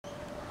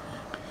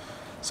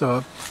So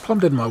I've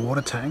plumbed in my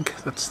water tank.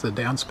 That's the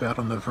downspout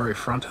on the very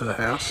front of the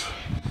house.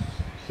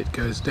 It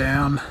goes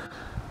down,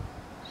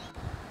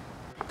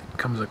 it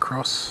comes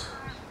across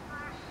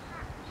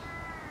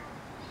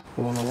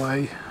all the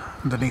way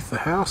underneath the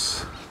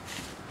house,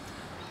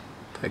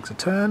 takes a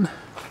turn,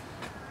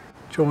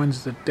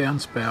 joins the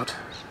downspout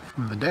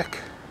from the deck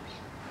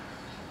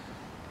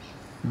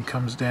and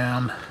comes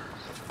down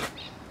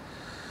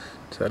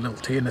to that little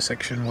T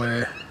intersection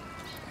where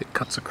it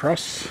cuts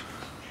across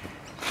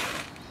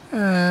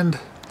and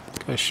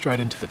goes straight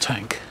into the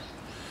tank.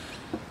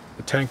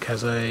 The tank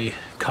has a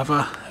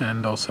cover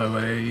and also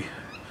a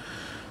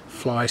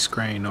fly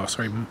screen, or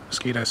sorry,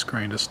 mosquito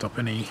screen to stop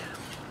any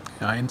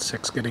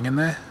insects getting in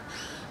there,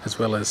 as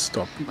well as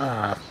stop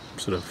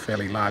sort of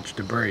fairly large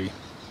debris.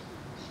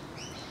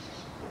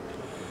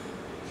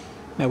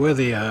 Now where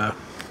the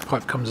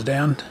pipe comes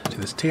down to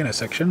this T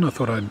intersection, I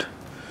thought I'd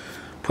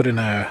put in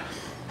a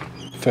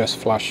first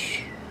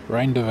flush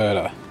rain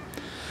diverter,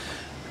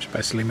 which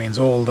basically means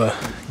all the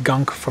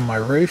gunk from my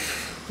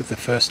roof with the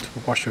first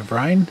wash of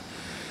rain,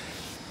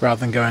 rather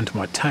than go into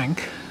my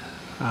tank,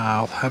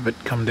 I'll have it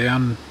come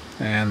down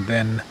and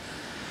then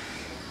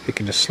it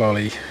can just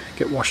slowly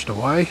get washed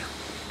away.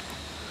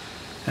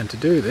 And to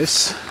do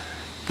this,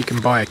 you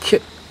can buy a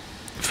kit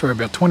for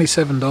about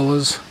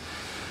 $27,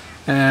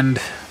 and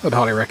I'd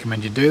highly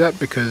recommend you do that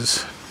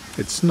because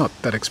it's not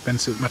that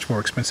expensive, much more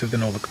expensive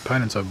than all the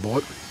components I've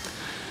bought.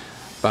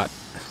 But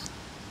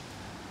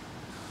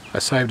I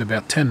saved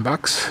about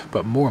 $10,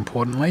 but more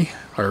importantly,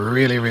 I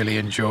really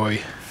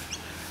enjoy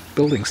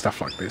building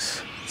stuff like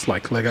this. It's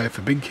like Lego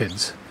for big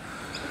kids.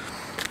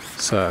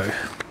 So,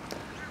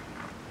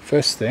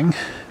 first thing,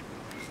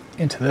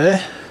 into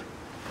there,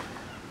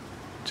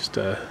 just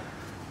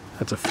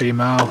that's a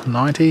female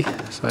 90,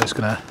 so I'm just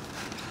going to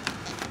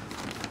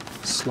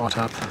slot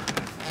up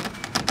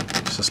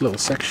just this little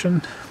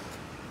section.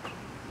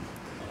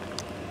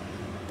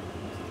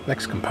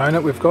 Next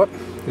component we've got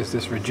is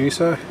this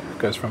reducer. It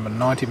goes from a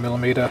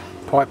 90mm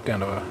pipe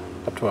down to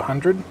up to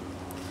 100.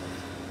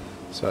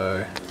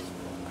 So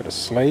got a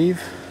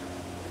sleeve,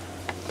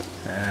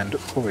 and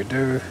all we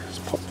do is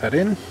pop that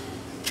in. And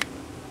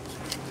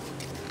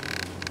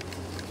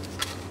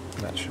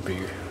that should be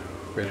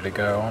ready to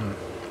go on.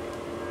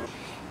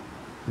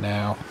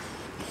 Now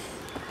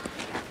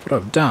what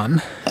I've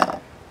done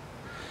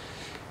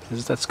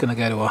is that's going to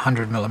go to a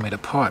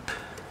 100mm pipe.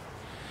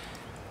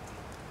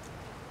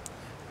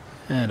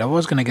 And I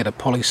was going to get a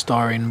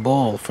polystyrene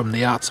ball from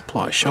the art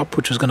supply shop,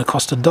 which was going to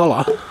cost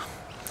 $1,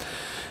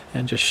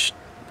 and just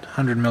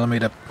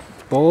 100mm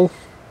ball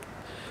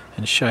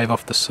and shave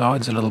off the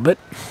sides a little bit.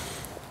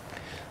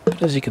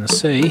 But as you can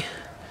see,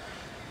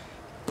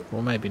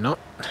 or maybe not,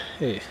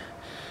 here,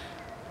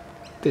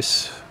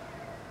 this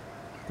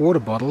water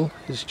bottle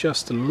is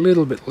just a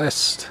little bit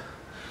less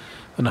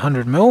than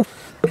 100ml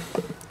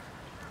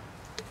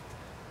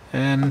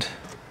and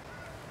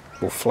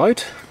will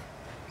float.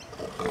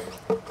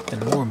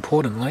 And more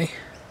importantly,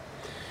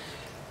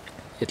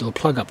 it'll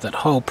plug up that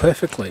hole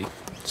perfectly.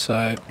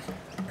 So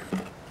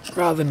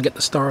rather than get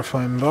the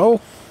styrofoam bowl,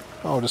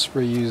 I'll just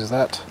reuse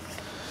that.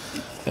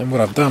 And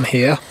what I've done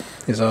here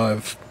is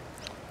I've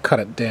cut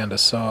it down to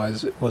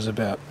size. It was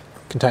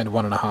contained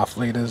 1.5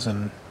 litres,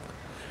 and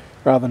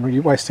rather than really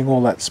wasting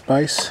all that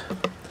space,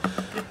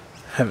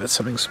 have it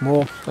something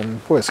small.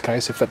 And worst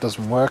case, if that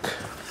doesn't work,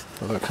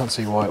 although I can't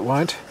see why it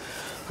won't,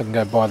 I can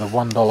go buy the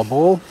 $1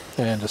 ball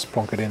and just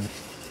plonk it in.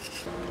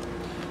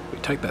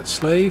 Take that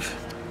sleeve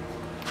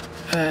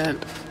and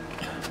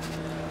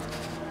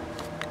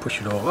push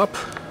it all up.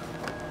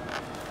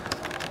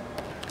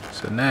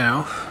 So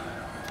now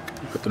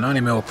we've got the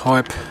 90mm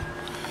pipe,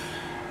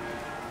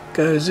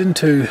 goes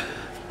into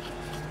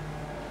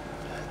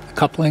the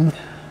coupling,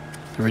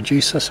 the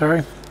reducer,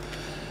 sorry,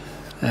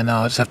 and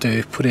I'll just have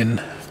to put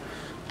in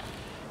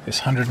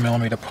this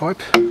 100mm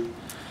pipe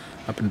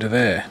up into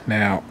there.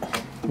 Now,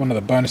 one of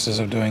the bonuses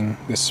of doing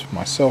this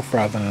myself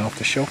rather than an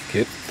off-the-shelf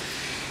kit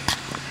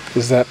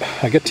is that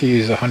I get to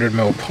use a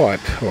 100mm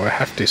pipe, or I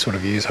have to sort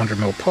of use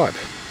 100mm pipe,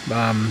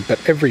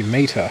 but every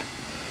metre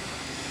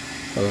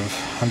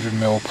of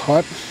 100mm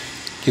pipe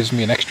gives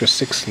me an extra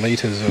 6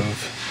 litres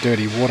of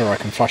dirty water I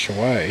can flush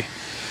away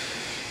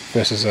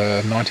versus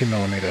a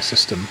 90mm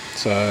system.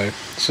 So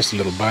it's just a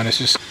little bonus,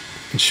 just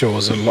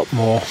ensures a lot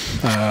more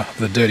of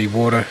the dirty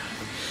water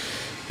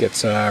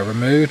gets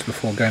removed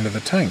before going to the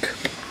tank.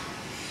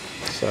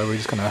 So we're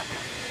just going to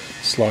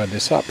slide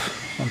this up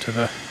onto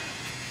the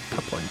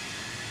coupling.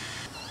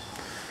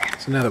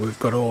 So now that we've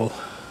got all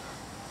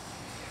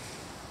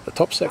the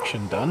top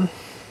section done,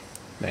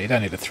 now you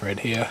don't need a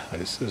thread here, it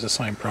was the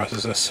same price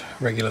as this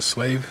regular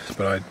sleeve,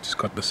 but I just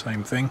got the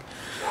same thing.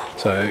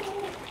 So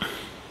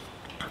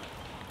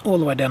all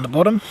the way down the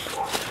bottom,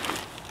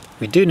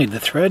 we do need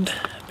the thread,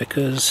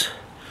 because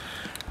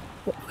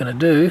what we're going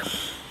to do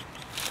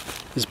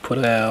is put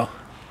our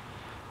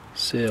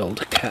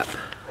sealed cap,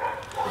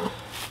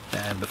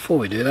 and before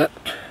we do that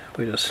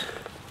we just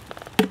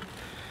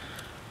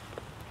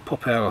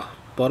pop our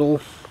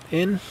bottle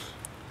in.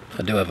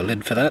 I do have a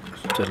lid for that,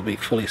 so it'll be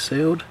fully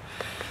sealed,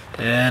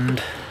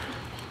 and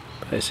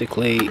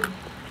basically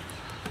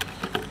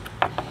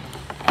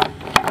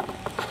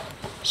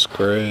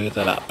screw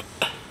that up.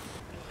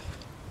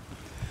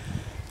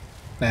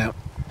 Now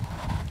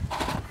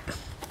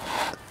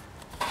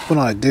when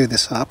I do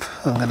this up,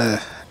 I'm going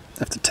to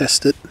have to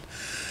test it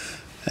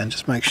and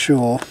just make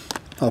sure.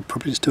 I'll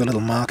probably just do a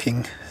little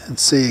marking and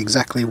see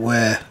exactly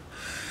where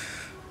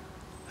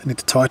I need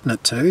to tighten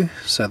it to,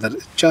 so that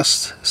it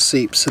just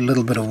seeps a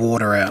little bit of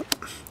water out.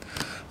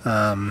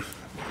 A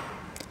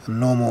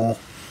normal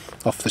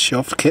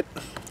off-the-shelf kit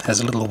has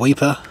a little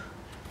weeper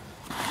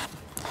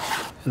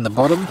in the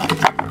bottom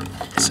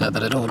so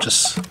that it all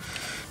just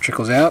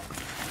trickles out.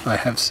 I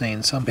have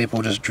seen some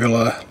people just drill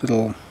a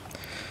little,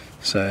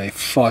 say,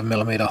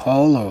 5mm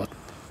hole or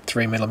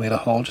 3mm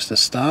hole just to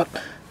start,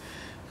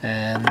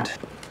 and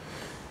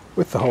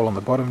with the hole on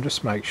the bottom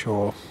just make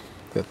sure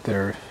that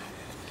there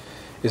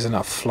is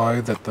enough flow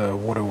that the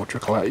water will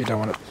trickle out. You don't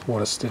want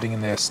water sitting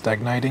in there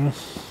stagnating,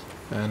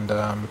 and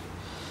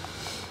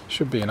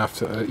should be enough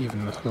to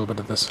even a little bit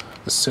of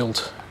the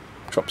silt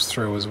drops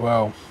through as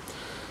well.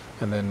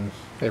 And then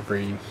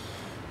every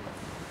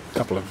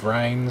couple of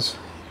rains,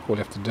 all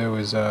you have to do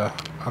is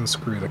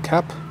unscrew the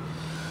cap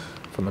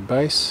from the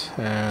base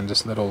and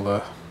just let all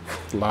the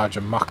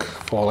larger muck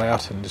fall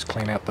out, and just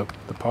clean out the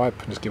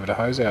pipe and just give it a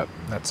hose out.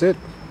 That's it.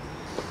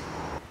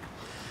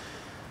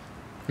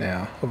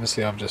 Now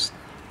obviously I've just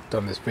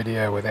done this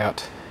video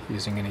without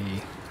using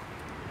any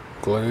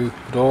glue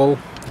at all,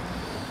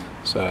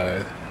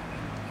 so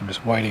I'm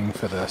just waiting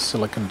for the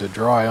silicone to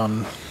dry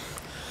on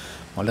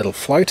my little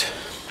float,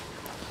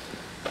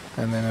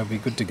 and then it'll be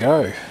good to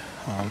go.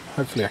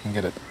 Hopefully I can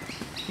get it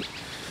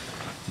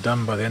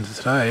done by the end of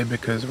today,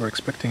 because we're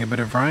expecting a bit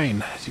of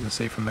rain, as you can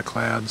see from the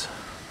clouds,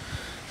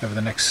 over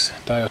the next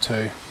day or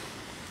two.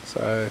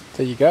 So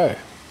there you go,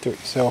 do it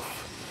yourself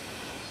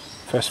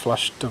first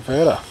flush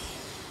diverter.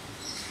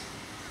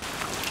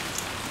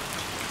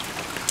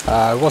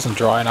 It wasn't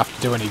dry enough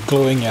to do any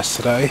gluing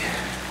yesterday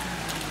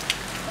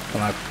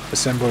when I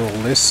assembled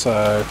all this,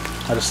 so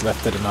I just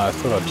left it, and I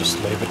thought I'd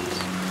just leave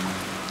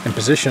it in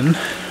position.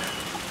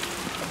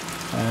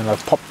 And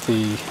I've popped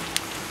the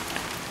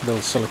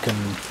little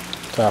silicone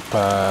top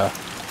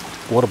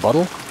water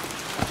bottle,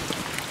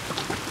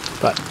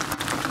 but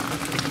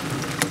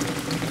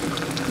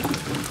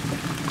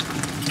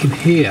you can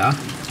hear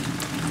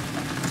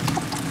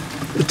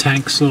the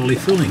tank slowly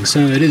filling, so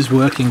it is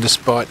working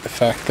despite the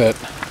fact that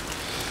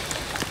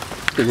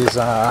it is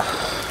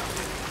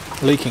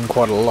leaking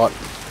quite a lot,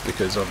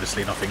 because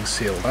obviously nothing's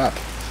sealed up.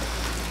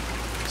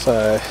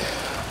 So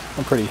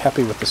I'm pretty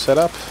happy with the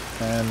setup,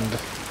 and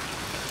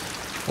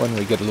when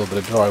we get a little bit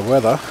of dry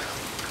weather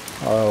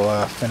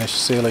I'll finish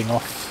sealing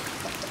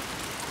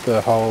off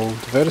the whole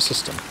diverter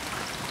system.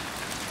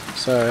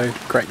 So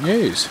great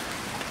news.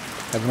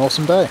 Have an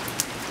awesome day.